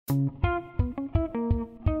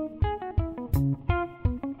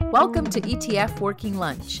Welcome to ETF Working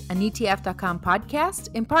Lunch, an ETF.com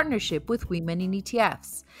podcast in partnership with Women in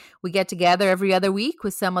ETFs. We get together every other week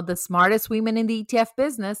with some of the smartest women in the ETF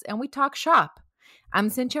business and we talk shop. I'm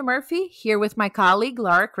Cynthia Murphy, here with my colleague,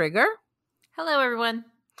 Laura Krieger. Hello, everyone.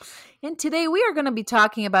 And today we are going to be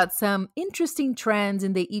talking about some interesting trends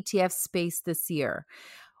in the ETF space this year.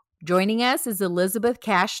 Joining us is Elisabeth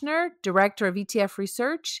Kashner, Director of ETF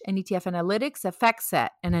Research and ETF Analytics at FactSet,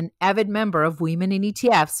 and an avid member of Women in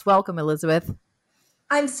ETFs. Welcome, Elisabeth.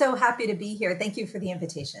 I'm so happy to be here. Thank you for the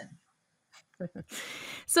invitation.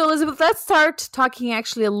 So, Elisabeth, let's start talking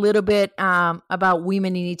actually a little bit about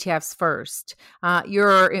Women in ETFs first.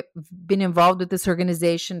 You've been involved with this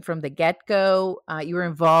organization from the get-go. You were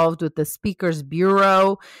involved with the Speakers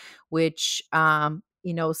Bureau, which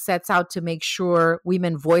sets out to make sure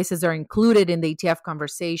women voices are included in the ETF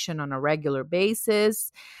conversation on a regular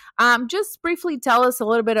basis. Just briefly tell us a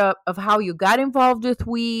little bit of how you got involved with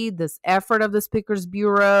this effort of the Speakers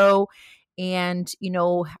Bureau, and,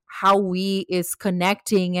 how we is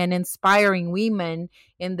connecting and inspiring women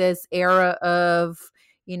in this era of,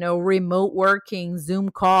 remote working, Zoom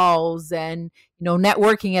calls, and,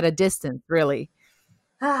 networking at a distance, really.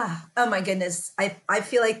 Oh my goodness. I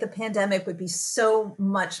feel like the pandemic would be so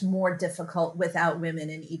much more difficult without women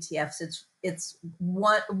in ETFs. It's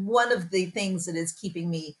one of the things that is keeping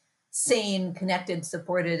me sane, connected,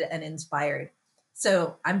 supported, and inspired.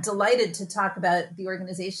 So I'm delighted to talk about the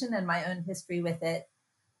organization and my own history with it.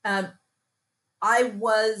 I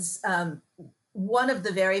was one of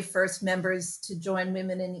the very first members to join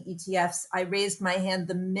Women in ETFs. I raised my hand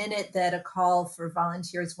the minute that a call for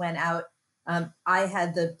volunteers went out. I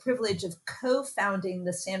had the privilege of co-founding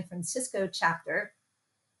the San Francisco chapter.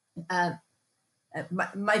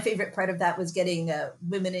 My favorite part of that was getting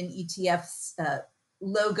Women in ETFs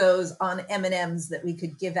logos on M&Ms that we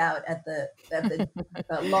could give out at the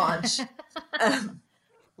launch.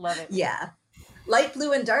 Love it. Yeah, light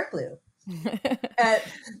blue and dark blue. But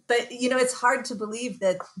it's hard to believe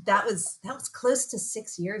that was close to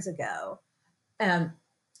 6 years ago.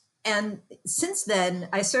 And since then,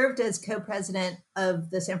 I served as co-president of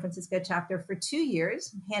the San Francisco chapter for 2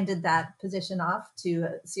 years, handed that position off to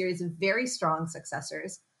a series of very strong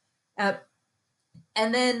successors. And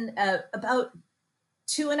then about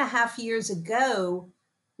 2.5 years ago,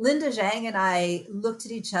 Linda Zhang and I looked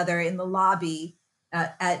at each other in the lobby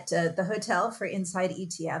at the hotel for Inside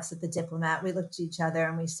ETFs at the Diplomat. We looked at each other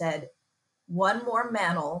and we said, one more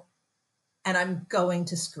mantle and I'm going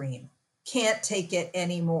to scream. Can't take it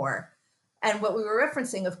anymore. And what we were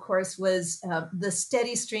referencing, of course, was the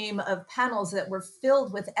steady stream of panels that were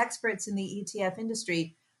filled with experts in the ETF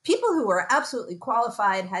industry, people who were absolutely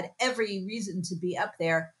qualified, had every reason to be up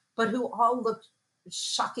there, but who all looked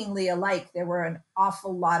shockingly alike. There were an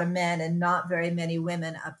awful lot of men and not very many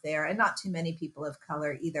women up there, and not too many people of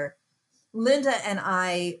color either. Linda and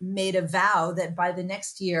I made a vow that by the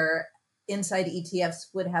next year, Inside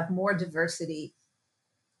ETFs would have more diversity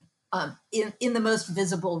in the most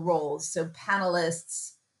visible roles. So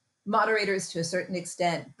panelists, moderators to a certain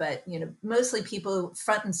extent, but mostly people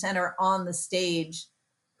front and center on the stage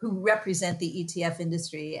who represent the ETF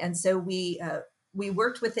industry. And so we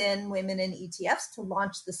worked within Women in ETFs to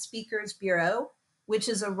launch the Speakers Bureau, which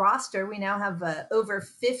is a roster. We now have over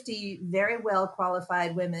 50 very well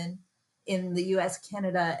qualified women in the US,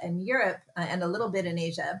 Canada, and Europe, and a little bit in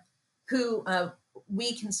Asia, who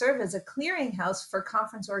we can serve as a clearinghouse for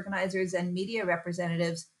conference organizers and media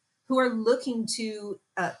representatives who are looking to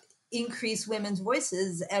increase women's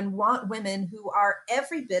voices and want women who are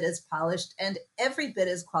every bit as polished and every bit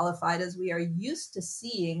as qualified as we are used to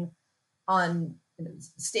seeing on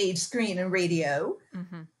stage, screen, and radio.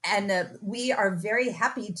 Mm-hmm. And we are very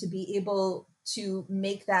happy to be able to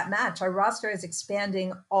make that match. Our roster is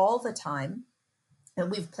expanding all the time.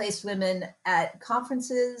 And we've placed women at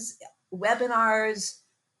conferences, webinars,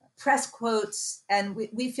 press quotes, and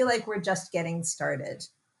we feel like we're just getting started.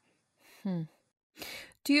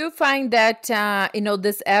 Do you find that,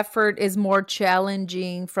 this effort is more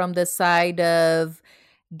challenging from the side of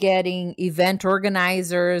getting event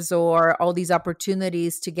organizers or all these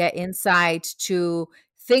opportunities to get insight to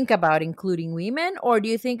think about including women? Or do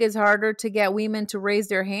you think it's harder to get women to raise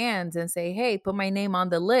their hands and say, hey, put my name on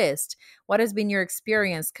the list? What has been your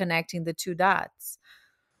experience connecting the two dots?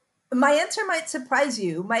 My answer might surprise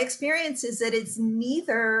you. My experience is that it's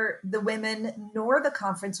neither the women nor the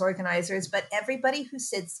conference organizers, but everybody who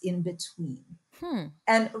sits in between.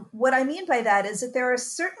 And what I mean by that is that there are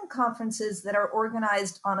certain conferences that are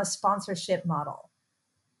organized on a sponsorship model.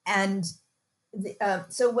 And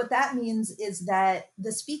So what that means is that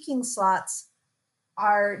the speaking slots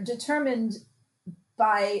are determined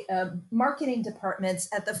by marketing departments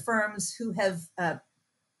at the firms who have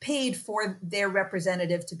paid for their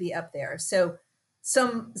representative to be up there. So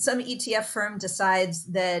some ETF firm decides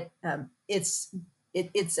that it's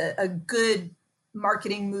a good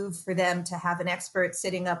marketing move for them to have an expert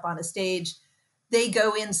sitting up on a stage. They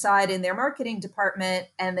go inside in their marketing department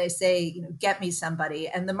and they say, get me somebody.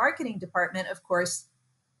 And the marketing department, of course,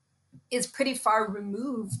 is pretty far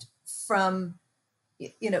removed from,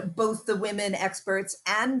 both the women experts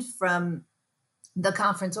and from the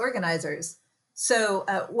conference organizers. So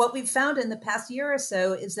what we've found in the past year or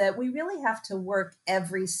so is that we really have to work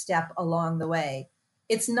every step along the way.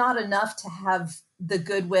 It's not enough to have the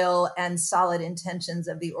goodwill and solid intentions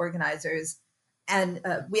of the organizers. And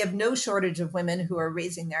we have no shortage of women who are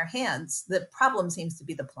raising their hands. The problem seems to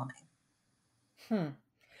be the plumbing.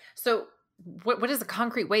 So what is the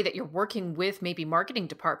concrete way that you're working with maybe marketing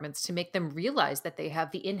departments to make them realize that they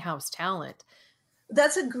have the in-house talent?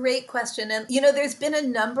 That's a great question. And, there's been a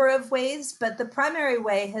number of ways, but the primary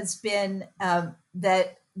way has been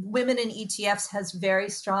that Women in ETFs has very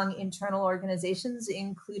strong internal organizations,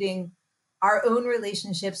 including our own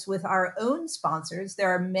relationships with our own sponsors. There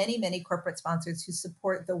are many, many corporate sponsors who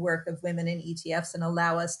support the work of Women in ETFs and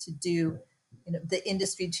allow us to do the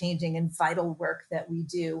industry changing and vital work that we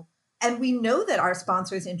do. And we know that our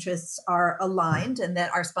sponsors' interests are aligned and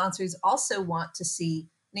that our sponsors also want to see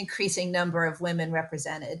an increasing number of women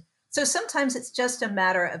represented. So sometimes it's just a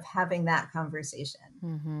matter of having that conversation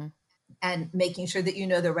and making sure that you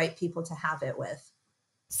know the right people to have it with.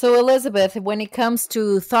 So, Elisabeth, when it comes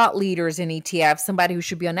to thought leaders in ETF, somebody who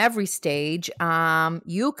should be on every stage,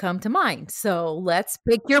 you come to mind. So let's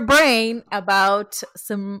pick your brain about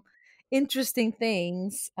some interesting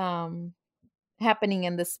things happening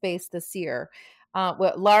in the space this year.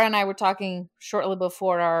 Laura and I were talking shortly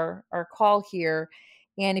before our call here.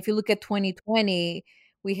 And if you look at 2020,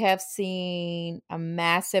 we have seen a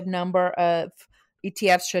massive number of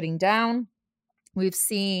ETFs shutting down. We've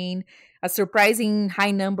seen a surprising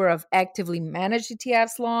high number of actively managed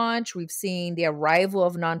ETFs launch. We've seen the arrival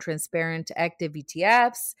of non-transparent active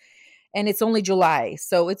ETFs, and it's only July.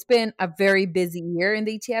 So it's been a very busy year in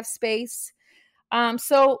the ETF space.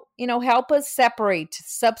 So, help us separate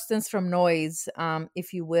substance from noise,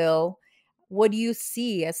 if you will. What do you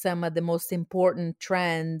see as some of the most important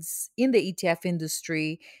trends in the ETF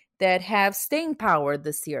industry that have staying power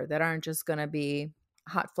this year, that aren't just going to be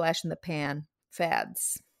hot flash in the pan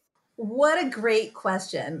fads? What a great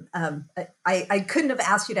question. I couldn't have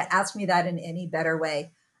asked you to ask me that in any better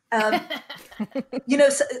way.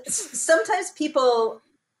 Sometimes people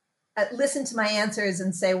listen to my answers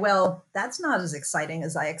and say, well, that's not as exciting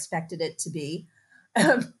as I expected it to be.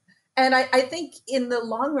 And I think in the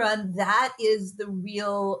long run, that is the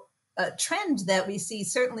real trend that we see,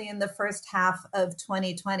 certainly in the first half of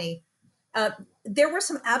 2020. There were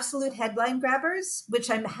some absolute headline grabbers, which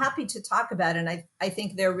I'm happy to talk about, and I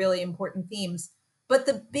think they're really important themes. But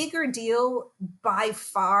the bigger deal by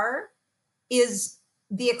far is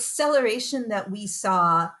the acceleration that we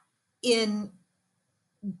saw in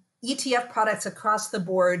ETF products across the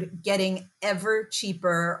board getting ever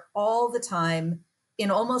cheaper all the time in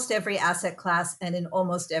almost every asset class and in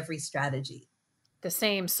almost every strategy. The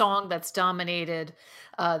same song that's dominated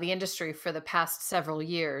the industry for the past several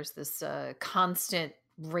years, this constant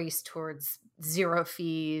race towards zero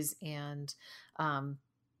fees and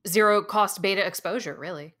zero cost beta exposure,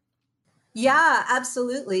 really. Yeah,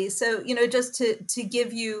 absolutely. So, just to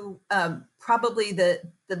give you probably the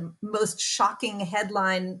most shocking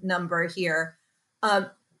headline number here,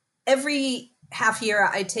 every half year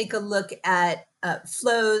I take a look at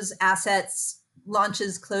flows, assets,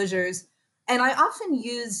 launches, closures, and I often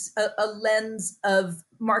use a lens of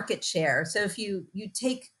market share. So if you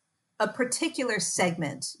take a particular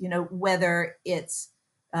segment, whether it's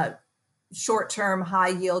short-term high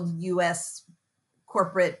yield US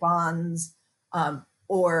corporate bonds,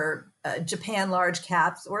 or Japan large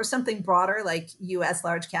caps, or something broader like US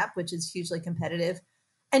large cap, which is hugely competitive.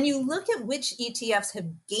 And you look at which ETFs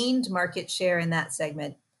have gained market share in that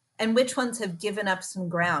segment and which ones have given up some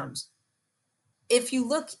ground. If you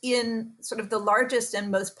look in sort of the largest and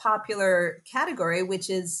most popular category, which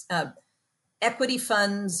is equity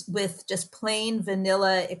funds with just plain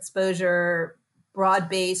vanilla exposure,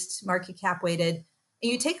 broad-based, market cap weighted,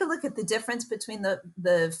 and you take a look at the difference between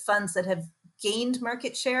the funds that have gained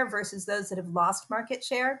market share versus those that have lost market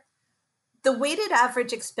share, the weighted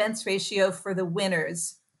average expense ratio for the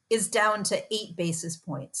winners is down to 8 basis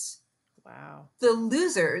points. Wow. The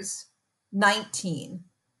losers, 19.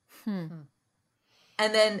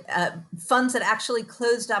 And then funds that actually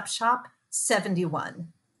closed up shop, 71.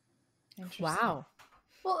 Interesting. Wow.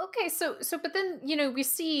 Well, okay, but then, we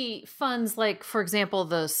see funds like, for example,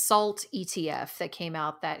 the SALT ETF that came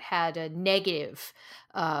out that had a negative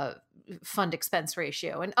fund expense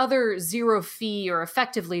ratio, and other zero fee or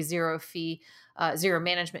effectively zero fee, zero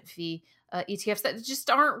management fee ETFs that just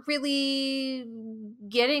aren't really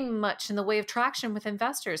getting much in the way of traction with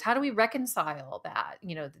investors. How do we reconcile that?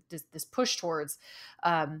 This push towards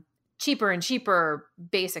cheaper and cheaper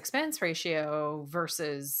base expense ratio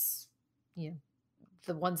versus,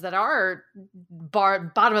 the ones that are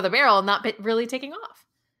bottom of the barrel and not really taking off.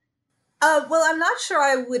 Well, I'm not sure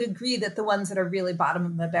I would agree that the ones that are really bottom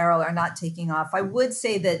of the barrel are not taking off. I would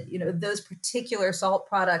say that, those particular SALT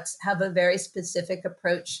products have a very specific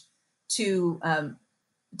approach to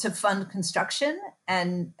fund construction,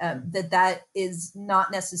 and that is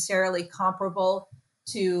not necessarily comparable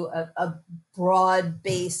to a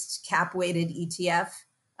broad-based cap-weighted ETF,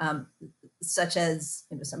 such as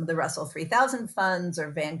some of the Russell 3000 funds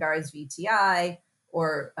or Vanguard's VTI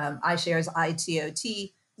or iShares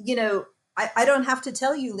ITOT. I don't have to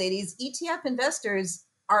tell you, ladies, ETF investors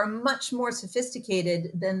are much more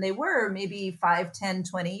sophisticated than they were maybe 5, 10,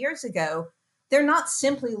 20 years ago. They're not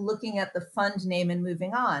simply looking at the fund name and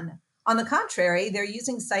moving on. On the contrary, they're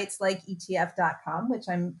using sites like ETF.com, which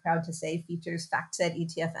I'm proud to say features FactSet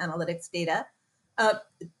ETF analytics data,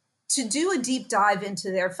 to do a deep dive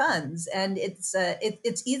into their funds. And it's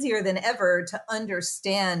easier than ever to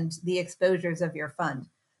understand the exposures of your fund.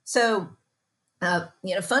 So,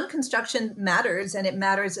 fund construction matters, and it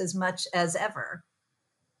matters as much as ever.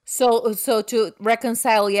 So to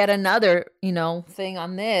reconcile yet another, thing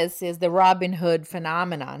on this is the Robin Hood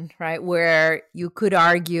phenomenon, right? Where you could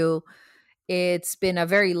argue it's been a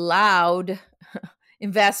very loud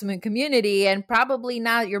investment community, and probably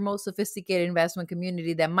not your most sophisticated investment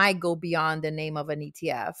community that might go beyond the name of an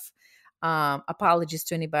ETF. Apologies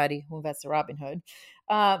to anybody who invests in Robinhood.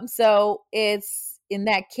 So it's in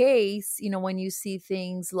that case, when you see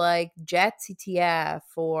things like Jets ETF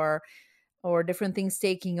or different things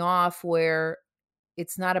taking off where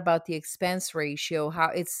it's not about the expense ratio, how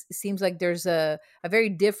it seems like there's a very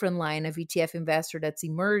different line of ETF investor that's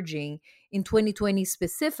emerging in 2020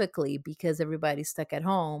 specifically because everybody's stuck at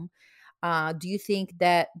home. Do you think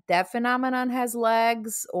that phenomenon has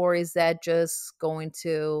legs, or is that just going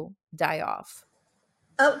to die off?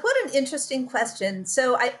 What an interesting question.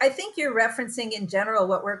 So I think you're referencing in general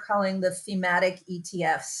what we're calling the thematic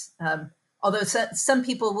ETFs. Although some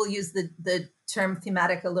people will use the term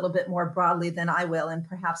thematic a little bit more broadly than I will, and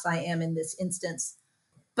perhaps I am in this instance.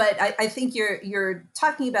 But I think you're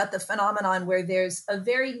talking about the phenomenon where there's a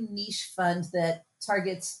very niche fund that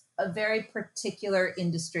targets a very particular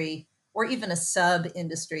industry or even a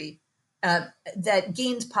sub-industry that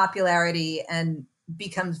gains popularity and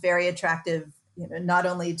becomes very attractive, not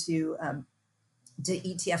only to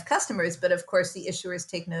ETF customers, but of course the issuers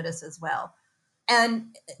take notice as well.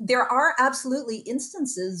 And there are absolutely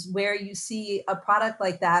instances where you see a product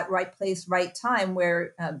like that, right place, right time,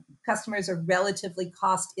 where customers are relatively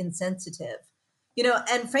cost insensitive.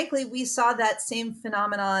 And frankly, we saw that same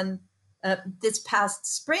phenomenon this past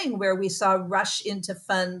spring, where we saw rush into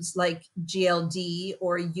funds like GLD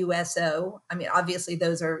or USO. I mean, obviously,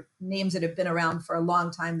 those are names that have been around for a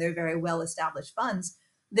long time. They're very well-established funds.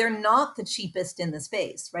 They're not the cheapest in the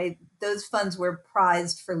space, right? Those funds were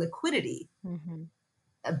prized for liquidity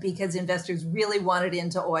because investors really wanted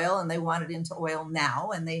into oil, and they wanted into oil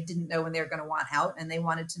now, and they didn't know when they were going to want out, and they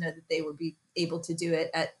wanted to know that they would be able to do it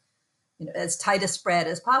at as tight a spread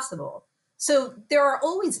as possible. So there are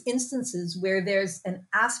always instances where there's an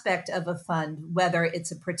aspect of a fund, whether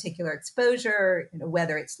it's a particular exposure,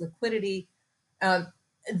 whether it's liquidity,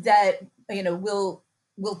 that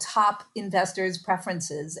will top investors'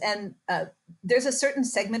 preferences. And there's a certain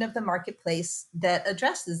segment of the marketplace that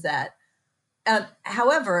addresses that.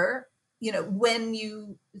 However, when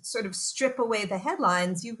you sort of strip away the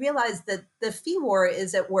headlines, you realize that the fee war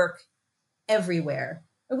is at work everywhere.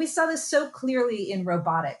 And we saw this so clearly in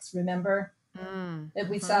robotics. Remember,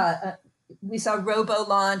 that we saw Robo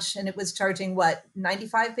launch, and it was charging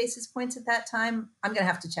 95 basis points at that time. I'm going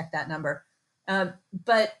to have to check that number.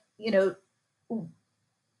 But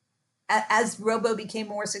as Robo became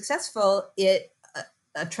more successful, it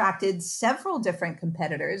attracted several different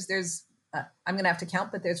competitors. There's I'm going to have to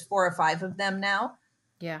count, but there's 4 or 5 of them now.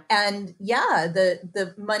 Yeah. And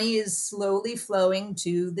the money is slowly flowing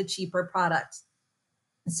to the cheaper product.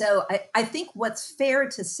 So I think what's fair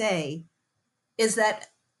to say is that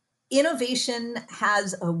innovation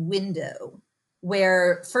has a window.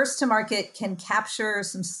 where first to market can capture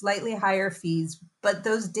some slightly higher fees, but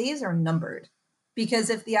those days are numbered. Because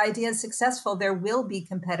if the idea is successful, there will be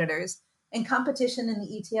competitors, and competition in the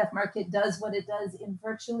ETF market does what it does in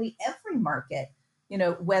virtually every market,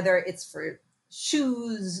 whether it's for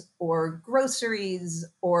shoes or groceries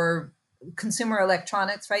or consumer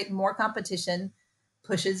electronics, right? More competition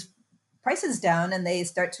pushes prices down and they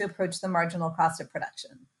start to approach the marginal cost of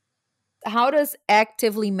production. How does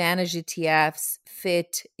actively managed ETFs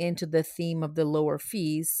fit into the theme of the lower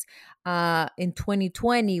fees? In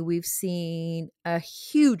 2020, we've seen a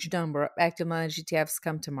huge number of active managed ETFs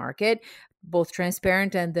come to market, both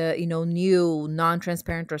transparent and the new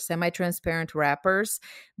non-transparent or semi-transparent wrappers.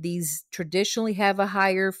 These traditionally have a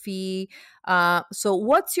higher fee. So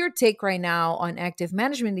what's your take right now on active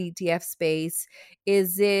management ETF space?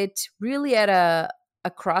 Is it really at a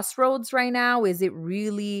crossroads right now? Is it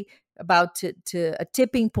really about to a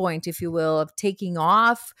tipping point, if you will, of taking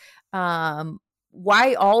off?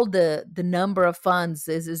 Why all the number of funds?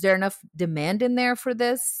 Is there enough demand in there for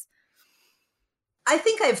this? I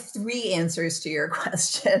think I have three answers to your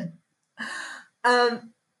question.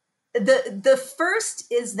 The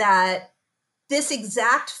first is that this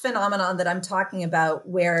exact phenomenon that I'm talking about,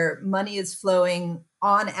 where money is flowing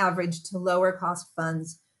on average to lower cost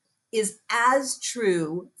funds, is as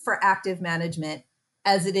true for active management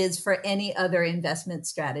as it is for any other investment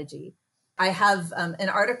strategy. I have an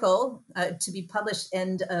article to be published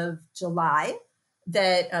end of July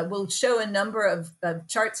that will show a number of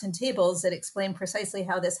charts and tables that explain precisely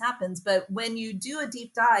how this happens. But when you do a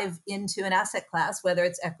deep dive into an asset class, whether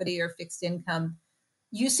it's equity or fixed income,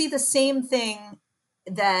 you see the same thing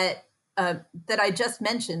that I just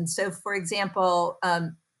mentioned. So, for example,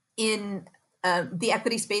 in the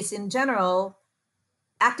equity space in general,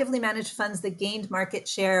 actively managed funds that gained market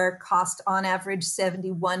share cost on average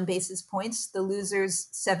 71 basis points, the losers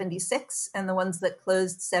 76, and the ones that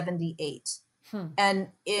closed 78. And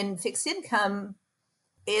in fixed income,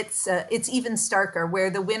 it's even starker, where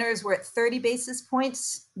the winners were at 30 basis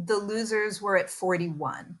points, the losers were at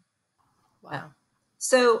 41. Wow.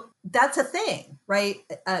 So that's a thing, right?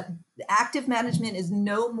 Active management is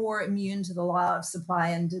no more immune to the law of supply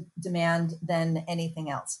and demand than anything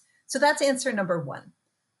else. So that's answer number one.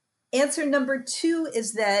 Answer number two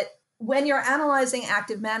is that when you're analyzing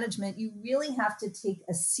active management, you really have to take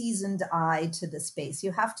a seasoned eye to the space.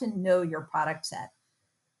 You have to know your product set.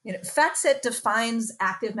 FactSet defines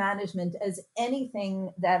active management as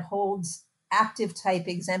anything that holds active type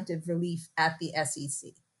exemptive relief at the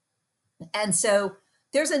SEC. And so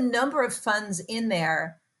there's a number of funds in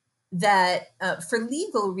there that, for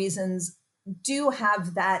legal reasons, do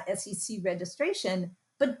have that SEC registration,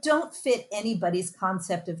 but don't fit anybody's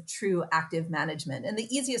concept of true active management. And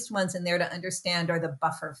the easiest ones in there to understand are the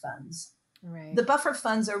buffer funds. Right. The buffer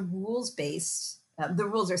funds are rules-based. The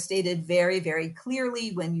rules are stated very, very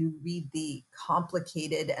clearly when you read the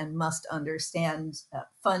complicated and must understand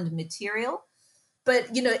fund material. But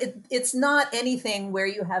it's not anything where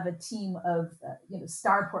you have a team of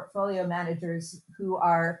star portfolio managers who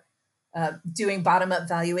are doing bottom-up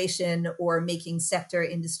valuation or making sector,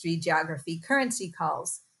 industry, geography, currency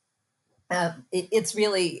calls. It's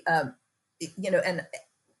really an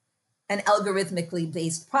algorithmically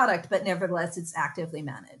based product, but nevertheless, it's actively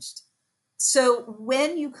managed. So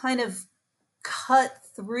when you kind of cut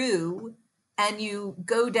through and you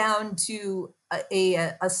go down to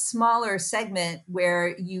a smaller segment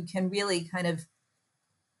where you can really kind of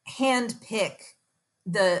hand pick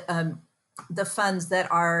the funds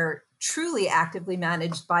that are truly actively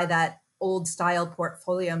managed by that old style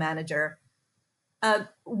portfolio manager,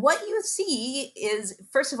 what you see is,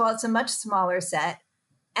 first of all, it's a much smaller set.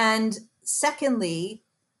 And secondly,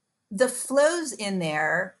 the flows in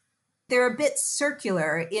there, they're a bit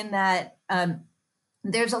circular in that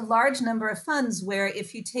there's a large number of funds where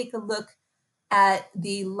if you take a look at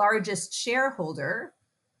the largest shareholder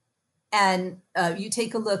and you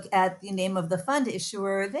take a look at the name of the fund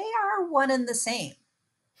issuer, they are one and the same.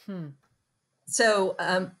 So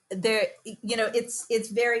there, it's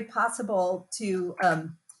very possible to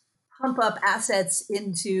pump up assets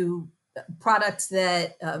into products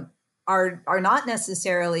that are not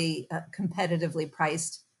necessarily competitively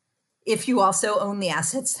priced if you also own the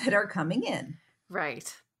assets that are coming in.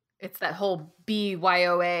 Right. It's that whole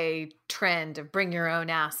BYOA trend of bring your own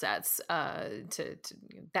assets, to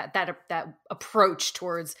that approach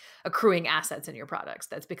towards accruing assets in your products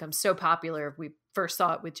that's become so popular. We first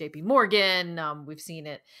saw it with JP Morgan. We've seen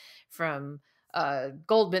it from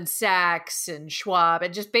Goldman Sachs and Schwab,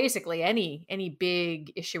 and just basically any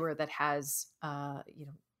big issuer that has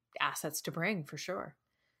assets to bring, for sure.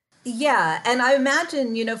 Yeah, and I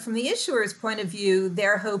imagine, from the issuer's point of view,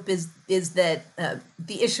 their hope is that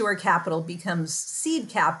the issuer capital becomes seed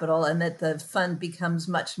capital and that the fund becomes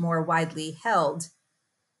much more widely held.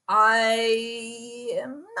 I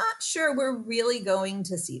am not sure we're really going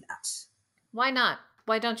to see that. Why not?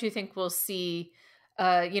 Why don't you think we'll see,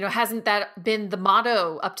 hasn't that been the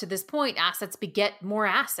motto up to this point? Assets beget more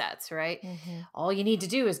assets, right? Mm-hmm. All you need to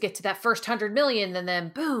do is get to that first 100 million and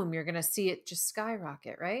then boom, you're going to see it just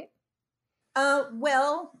skyrocket, right?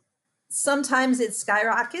 Well, sometimes it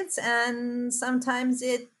skyrockets and sometimes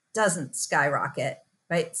it doesn't skyrocket,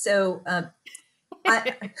 right? So,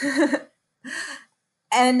 I,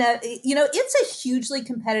 and it's a hugely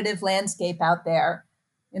competitive landscape out there.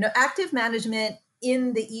 Active management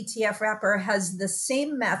in the ETF wrapper has the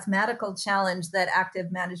same mathematical challenge that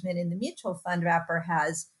active management in the mutual fund wrapper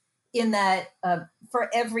has, in that for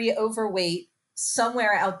every overweight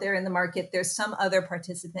somewhere out there in the market, there's some other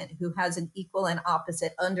participant who has an equal and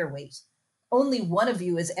opposite underweight. Only one of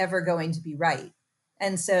you is ever going to be right.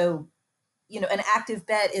 And so, an active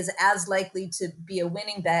bet is as likely to be a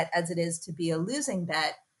winning bet as it is to be a losing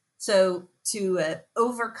bet. So to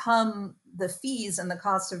overcome the fees and the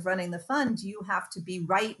cost of running the fund, you have to be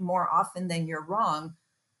right more often than you're wrong.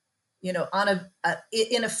 In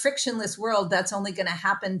a frictionless world, that's only going to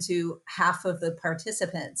happen to half of the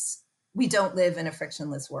participants. We don't live in a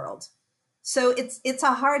frictionless world. So it's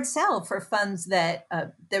a hard sell for funds that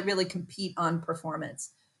really compete on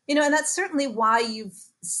performance. And that's certainly why you've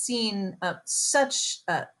seen such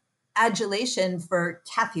adulation for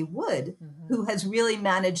Cathie Wood, who has really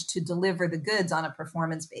managed to deliver the goods on a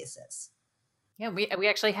performance basis. Yeah, we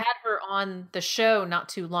actually had her on the show not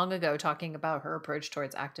too long ago talking about her approach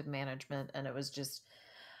towards active management, and it was just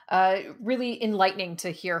really enlightening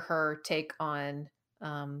to hear her take on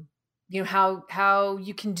how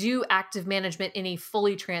you can do active management in a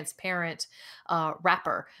fully transparent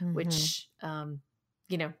wrapper, which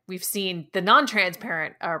we've seen the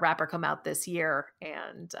non-transparent wrapper come out this year,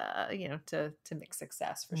 and to mixed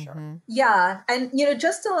success for sure. Yeah, and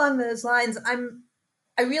just along those lines,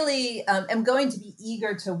 I really am going to be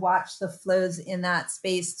eager to watch the flows in that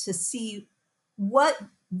space to see what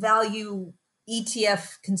value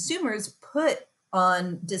ETF consumers put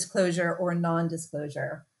on disclosure or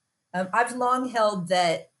non-disclosure. I've long held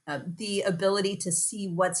that the ability to see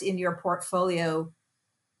what's in your portfolio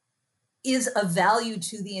is a value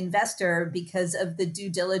to the investor because of the due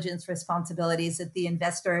diligence responsibilities that the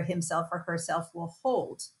investor himself or herself will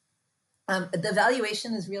hold. The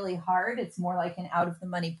valuation is really hard. It's more like an out of the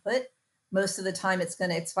money put. Most of the time it's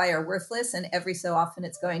going to expire worthless, and every so often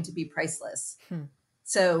it's going to be priceless.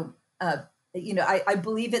 So, I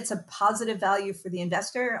believe it's a positive value for the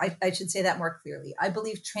investor. I should say that more clearly. I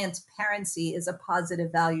believe transparency is a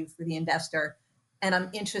positive value for the investor, and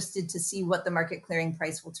I'm interested to see what the market clearing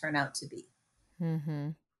price will turn out to be.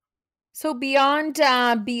 So beyond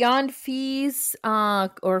fees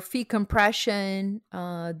or fee compression,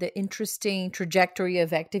 the interesting trajectory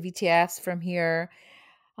of active ETFs from here.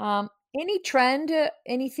 Any trend,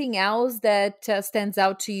 anything else that stands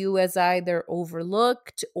out to you as either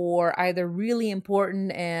overlooked or either really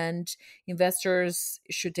important and investors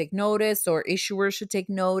should take notice or issuers should take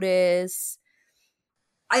notice?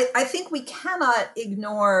 I think we cannot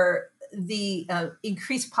ignore the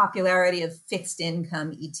increased popularity of fixed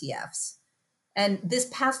income ETFs. And this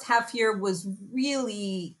past half year was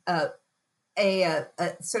really a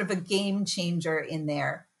sort of a game changer in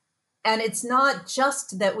there. And it's not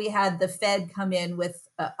just that we had the Fed come in with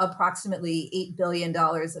approximately $8 billion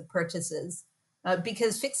of purchases,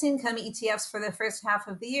 because fixed income ETFs for the first half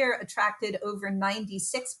of the year attracted over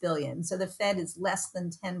 96 billion. So the Fed is less than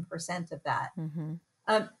 10% of that.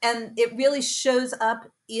 And it really shows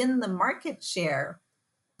up in the market share.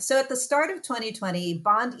 So at the start of 2020,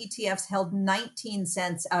 bond ETFs held 19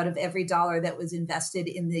 cents out of every dollar that was invested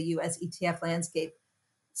in the US ETF landscape.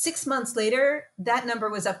 6 months later, that number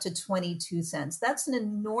was up to 22 cents. That's an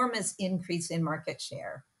enormous increase in market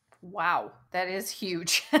share. Wow, that is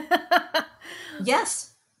huge.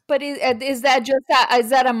 Yes. But is that just is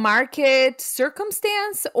that a market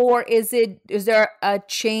circumstance, or is there a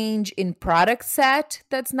change in product set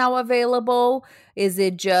that's now available? Is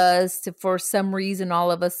it just for some reason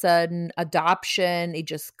all of a sudden adoption, it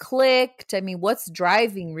just clicked? I mean, what's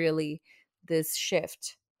driving really this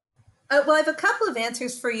shift? Well, I have a couple of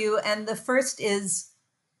answers for you. And the first is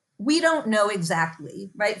we don't know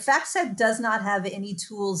exactly, right? FactSet does not have any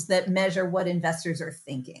tools that measure what investors are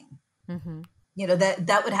thinking.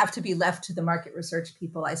 That would have to be left to the market research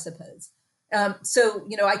people, I suppose. So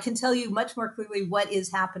I can tell you much more clearly what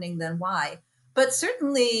is happening than why. But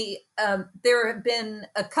certainly there have been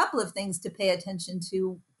a couple of things to pay attention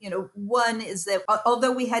to. One is that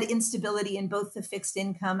although we had instability in both the fixed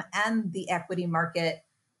income and the equity market,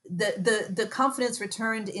 the confidence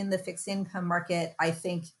returned in the fixed income market, I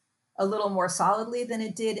think, a little more solidly than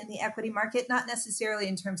it did in the equity market, not necessarily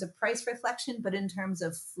in terms of price reflection, but in terms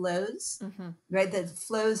of flows, right? The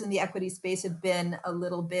flows in the equity space have been a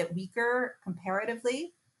little bit weaker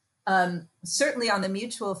comparatively. Certainly on the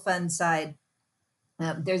mutual fund side,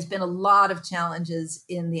 there's been a lot of challenges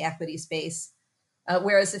in the equity space,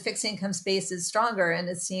 whereas the fixed income space is stronger and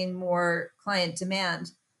is seeing more client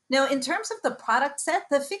demand. Now, in terms of the product set,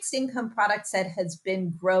 the fixed income product set has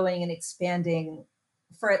been growing and expanding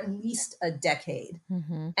for at least a decade.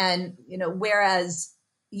 And, whereas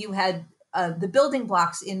you had the building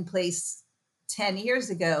blocks in place 10 years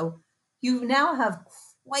ago, you now have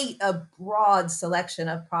quite a broad selection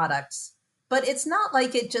of products. But it's not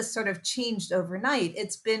like it just sort of changed overnight.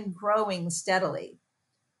 It's been growing steadily.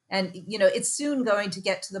 And, it's soon going to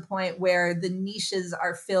get to the point where the niches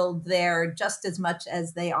are filled there just as much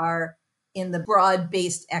as they are in the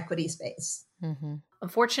broad-based equity space.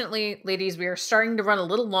 Unfortunately, ladies, we are starting to run a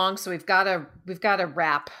little long, so we've got to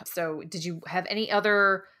wrap. So did you have any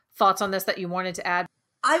other thoughts on this that you wanted to add?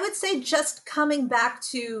 I would say just coming back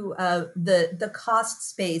to the cost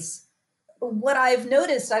space, what I've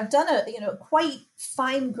noticed, I've done a quite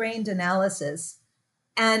fine-grained analysis,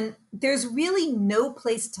 and there's really no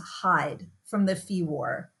place to hide from the fee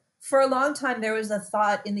war. For a long time, there was a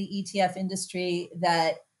thought in the ETF industry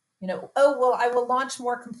that, I will launch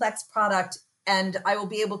more complex product and I will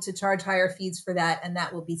be able to charge higher fees for that, and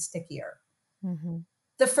that will be stickier.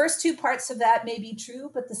 The first two parts of that may be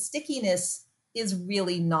true, but the stickiness is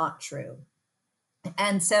really not true.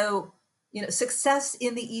 And so, success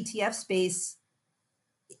in the ETF space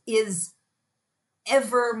is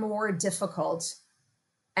ever more difficult.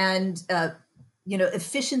 And,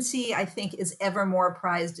 efficiency, I think, is ever more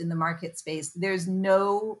prized in the market space. There's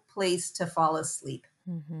no place to fall asleep.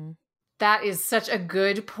 That is such a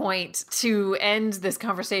good point to end this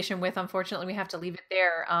conversation with. Unfortunately, we have to leave it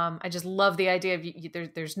there. I just love the idea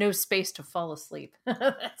of there's no space to fall asleep.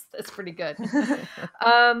 That's pretty good.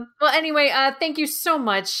 Well, anyway, thank you so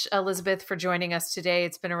much, Elisabeth, for joining us today.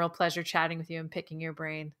 It's been a real pleasure chatting with you and picking your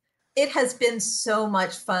brain. It has been so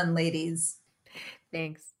much fun, ladies.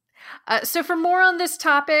 Thanks. So for more on this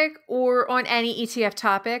topic or on any ETF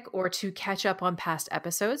topic, or to catch up on past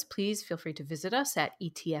episodes, please feel free to visit us at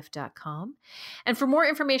ETF.com. And for more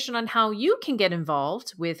information on how you can get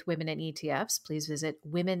involved with Women in ETFs, please visit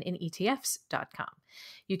womeninetfs.com.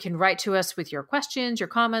 You can write to us with your questions, your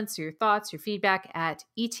comments, your thoughts, your feedback at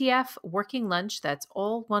ETF Working Lunch, that's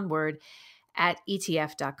all one word, at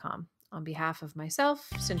ETF.com. On behalf of myself,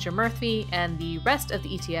 Cynthia Murphy, and the rest of the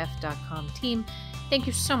ETF.com team, thank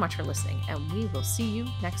you so much for listening, and we will see you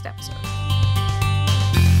next episode.